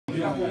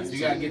You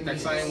gotta get that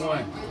same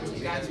one.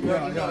 Got you,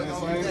 girl.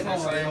 That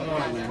same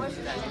one, man.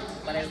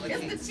 My name is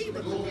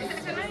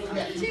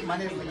Keise. Yeah, my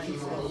name is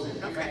Keise Wilson.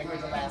 I'm from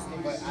Anchorage, Alaska,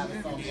 but I'm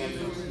from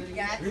You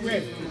got it? You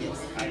ready? Yes.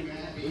 What do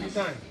you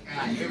think?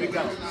 Alright, here we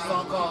go.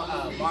 Song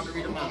called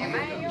Margarita Mama. Am I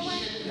in your way?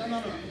 No.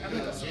 Here we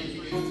go.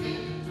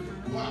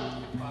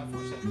 5,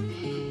 4,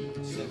 7,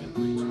 3,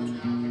 2,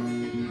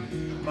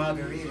 1.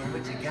 Margarita,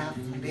 what you got for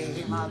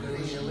me?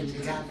 Margarita, what you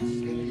got for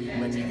me?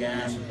 What you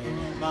got for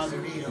me?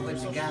 Margarita,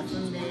 what you got for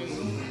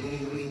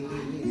me?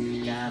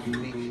 For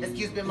me.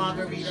 Excuse me,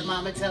 Margarita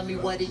Mama, tell me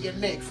what do you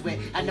mix with?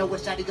 I know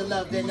what shot of your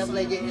love, then the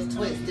player is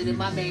twisted in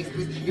my main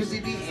squeeze. Usually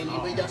be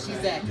anyway, though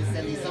she's acting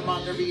silly. So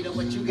Margarita,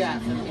 what you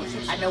got for me?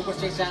 I know what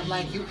straight shot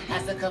like you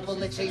has a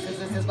couple of chasers,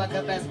 and since my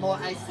cup has more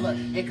ice, look,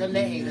 here come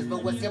the haters.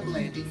 But what's your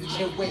blend? Do you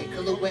chill with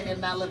Kahlua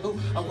and Malibu?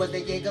 Or was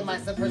the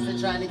Jägermeister person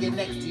trying to get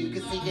next to you?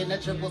 Cause see in a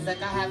triple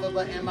sec, I have a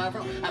but in my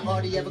room. I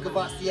party every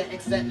Cavassier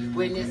except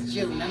when it's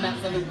June. I'm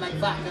absolute like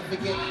vodka,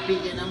 forget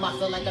being a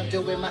muscle like I'm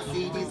doing my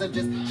CDs. I'm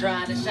just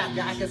trying to shop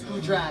ya. I can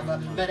screwdriver,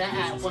 better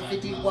at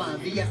 151.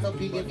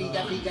 VSOP and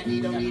VIP, got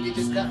need, don't need it,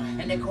 just cut.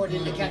 And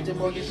according to Captain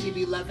Morgan, she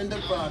be loving the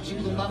rum. She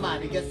blew my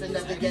mind, I guess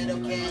another ghetto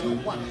cat who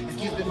won.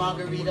 Excuse me,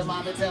 Margarita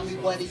Mama, tell me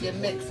what do you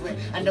mix with?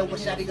 I know what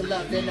shot of your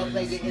love, then no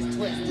player is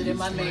twisted in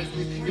my main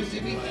squeeze. You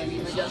should be handy,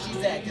 but yo,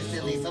 she's acting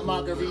silly. So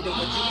Margarita,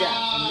 what you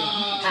got for me?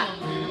 Ha!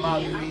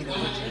 Margarita,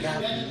 what you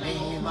got for me?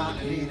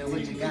 Margarita,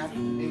 what you got for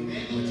me?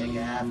 What you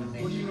got for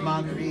me?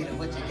 Margarita,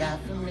 what you got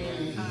for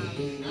me?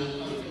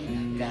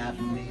 Got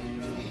for me.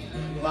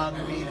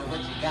 Margarita,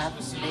 what you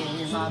got for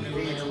me?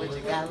 Margarita, what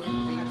you got for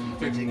me?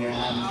 What you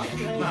got for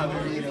me?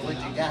 Margarita, what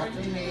you got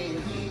for me?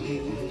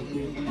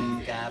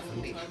 Got for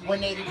me.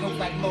 180 proof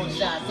like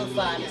moonshine, so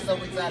fine and so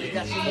exotic.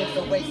 Got she moves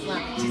the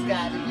waistline. She's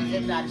got it, be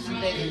hypnotic. She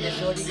made it, yeah,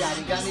 shorty got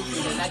it. Got me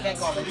feeling, I can't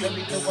call it. Tell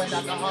me to one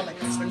alcoholic,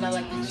 but not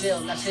like the chill.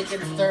 Now shaking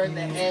and stirring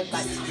the head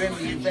like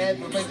Grimmy Red.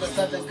 But wait for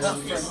southern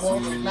comfort,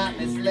 moral, not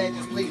misled.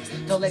 Just please,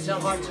 don't let your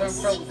heart turn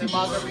frozen.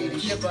 Margarita,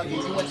 you're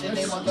bugging. You want your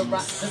name on the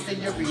rock, the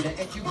senorita.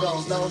 If you go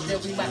low, then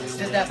we might just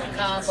have a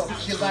combo.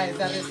 Your vibe's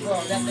out of this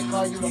world, that's to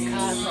call you a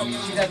Cosmo.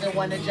 She doesn't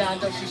want a John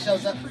Doe, she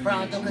shows up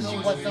pronto, cause she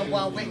wants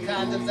someone with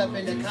condoms up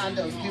in the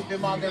condos. Cupid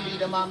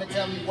Margarita Mama,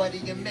 tell me what do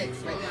you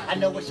mix with? I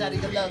know what shot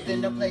of your love,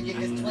 then the player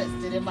is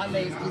twisted in my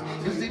main squeeze.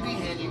 Usually be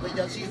handy, but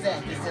yo, she's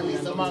acting silly.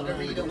 So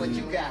Margarita, what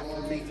you got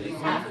for me?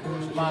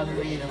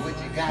 Margarita, what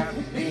you got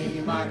for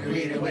me?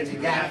 Margarita, what you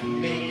got for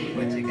me?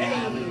 What you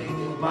got for me?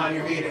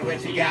 Margarita,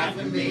 what you got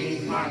for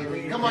me?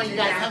 Come on, you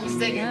guys, help me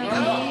sing it.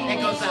 Come on,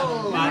 it goes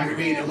out.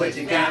 Margarita, what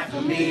you got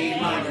for me?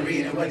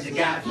 Margarita, what you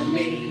got for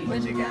me?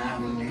 What you got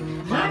for me?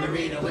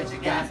 Margarita, what you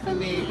got for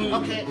me?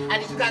 Okay, I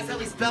need you guys to help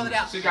me spell it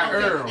out. She got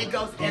okay, Earl. it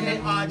goes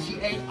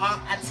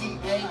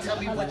M-A-R-G-A-R-I-T-A. Tell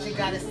me what you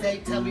gotta say.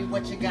 Tell me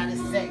what you gotta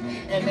say.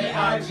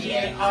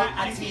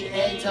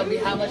 M-A-R-G-A-R-I-T-A. Tell me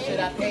how much should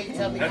I pay?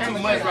 Tell me That's how too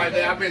much much right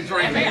there. I've been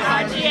drinking.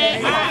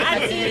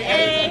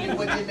 M-A-R-G-A-R-I-T-A.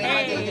 Would you make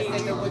my day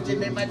yesterday? Would you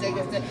make my day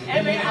yesterday?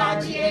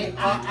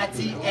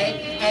 M-A-R-G-A-R-I-T-A.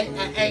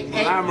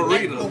 I'm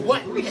Margarita.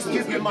 What?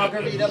 Excuse me,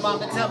 Margarita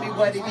Mama. Tell me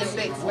what it is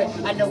mixed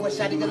with. I know what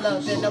shot of your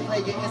love, then the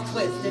player is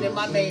twisted in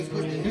my main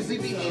squeeze. Usually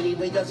be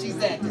anyway, yo, she's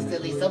acting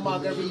silly. So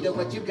Margarita,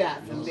 what you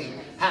got for me?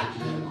 Ha!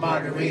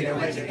 Margarita,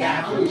 what you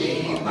got for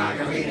me?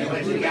 Margarita,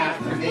 what you got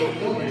for me?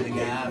 What you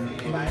got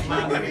for me?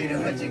 Margarita,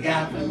 what you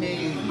got for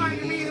me?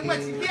 Margarita,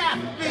 what you got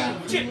for me?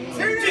 Chip,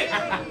 chip. I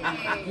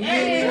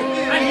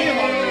hear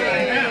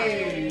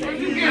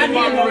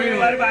Margarita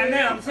right about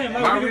now. I'm saying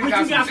Margarita,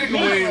 what you got for me?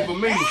 Chicken wings for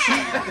me.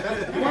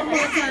 One more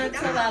time,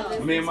 tell our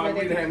listeners. Me and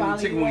Margarita had me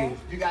chicken wings.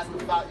 You guys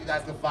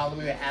can follow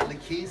me at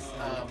Keise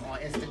on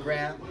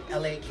Instagram.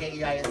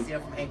 L-A-K-E-I-S-E.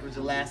 I'm from Anchorage,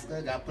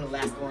 Alaska. Got to put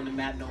Alaska on the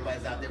map.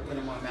 Nobody's out there putting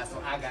them on the map,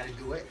 so I got to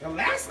do it.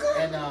 Alaska?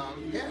 And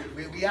yeah,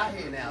 we out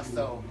here now.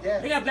 So yeah.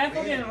 They got black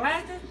folk in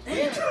Alaska? Yeah. I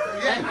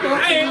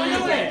didn't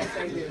know that.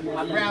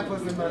 My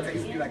grandpa's in the military,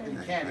 used to be like the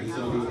mechanic.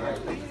 So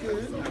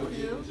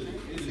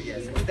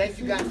yes, thank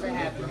you guys for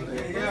having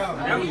me.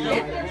 That was dope.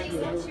 Definitely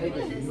sent you to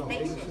the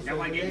station. That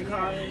one gave you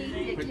card? You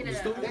need to get a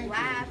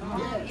live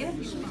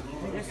interview.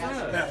 Yes,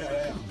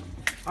 sir.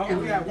 Oh,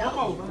 we got one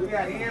more. We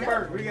got Ian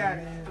Burke. We got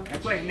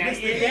wait, now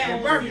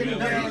Ian Burke. He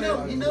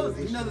knows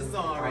it. He knows the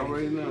song already.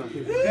 Already know.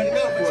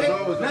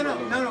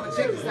 No, but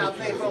check this out.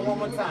 Play it for one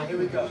more time. Here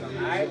we go. All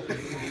right.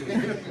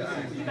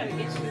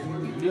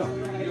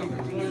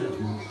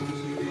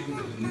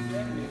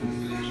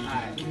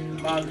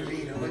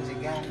 Margarita, what you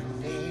got for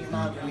me?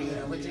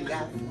 Margarita, what you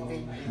got for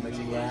me? What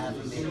you got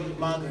for me?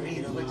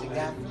 Margarita, what you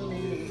got for me?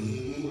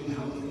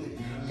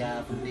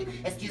 For me.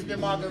 Excuse me,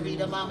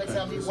 Margarita Mama,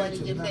 tell me what do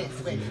you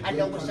mix with? I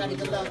know what shot of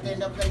your love, then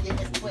the player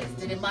is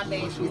twisted in my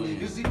main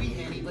squeeze. Usually be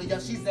handy, but yo,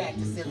 she's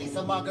acting silly.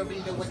 So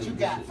Margarita, what you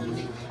got for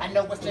me? I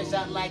know what's straight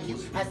shot like you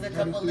has a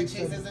couple of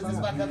chases, and this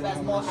vodka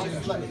has more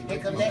ice. Look, here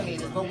come the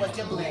haters, but what's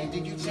your blend?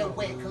 Did you chill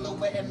with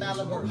Kahlua and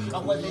Malibu?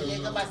 Or was it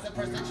Jägermeister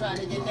person trying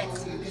to get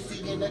next to you? Cause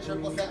see in the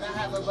triple sec, I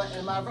have a butt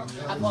in my room.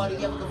 I party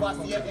every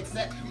Cavassier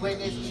except when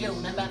it's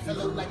June. I'm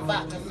absolute like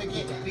vodka,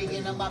 forget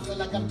being a monster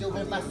like I'm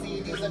doing my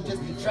CDs. I'm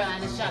just trying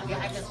to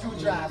shotgun, I can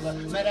screwdriver.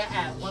 Met her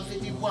at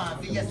 151.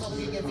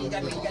 VSOP and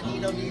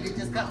VIP, don't need it,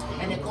 just come.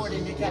 And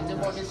according to Captain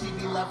Morgan, she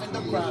be loving the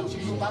rum. She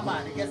blew my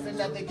mind. I guess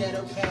another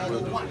ghetto cat who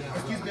won.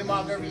 Excuse me,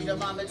 Margarita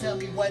Mama, tell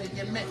me what did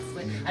you mix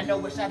with? I know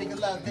what shot of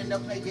love, then the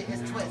player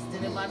is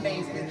twisted in my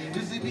main skin.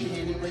 Usually be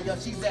hitting, but yo,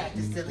 she's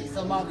acting silly.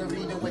 So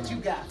Margarita, what you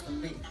got for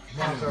me?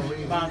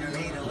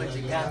 Margarita, what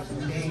you got for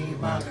me?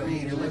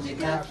 Margarita, what you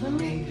got for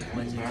me?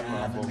 What you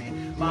got for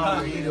me?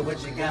 Margarita,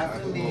 what you got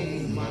for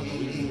me?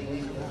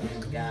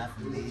 Got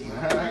for me.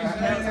 I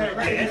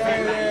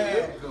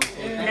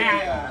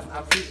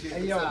appreciate it.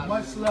 Hey, yo,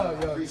 much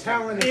love, yo.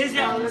 Talent is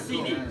on the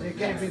CD. It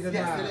can't be denied.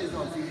 Yes, it is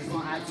on CD. It's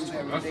on iTunes,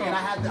 everything. And I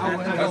have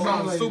That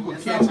sounds super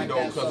catchy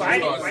though, because I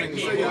start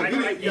singing.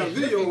 Yeah,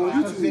 video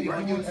on YouTube,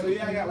 right?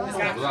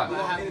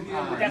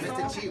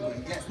 Mr. Chiba.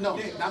 Yes, no,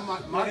 not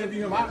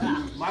Margarita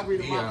Mama's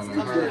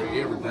Yeah, heard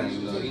everything.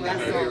 He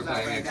heard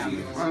everything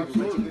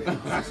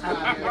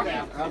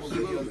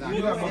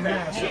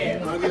actually.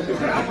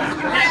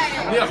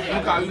 Yeah,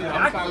 I'm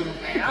calling you.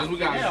 Because we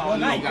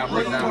got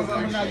breakdowns.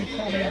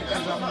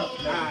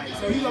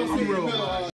 So he's on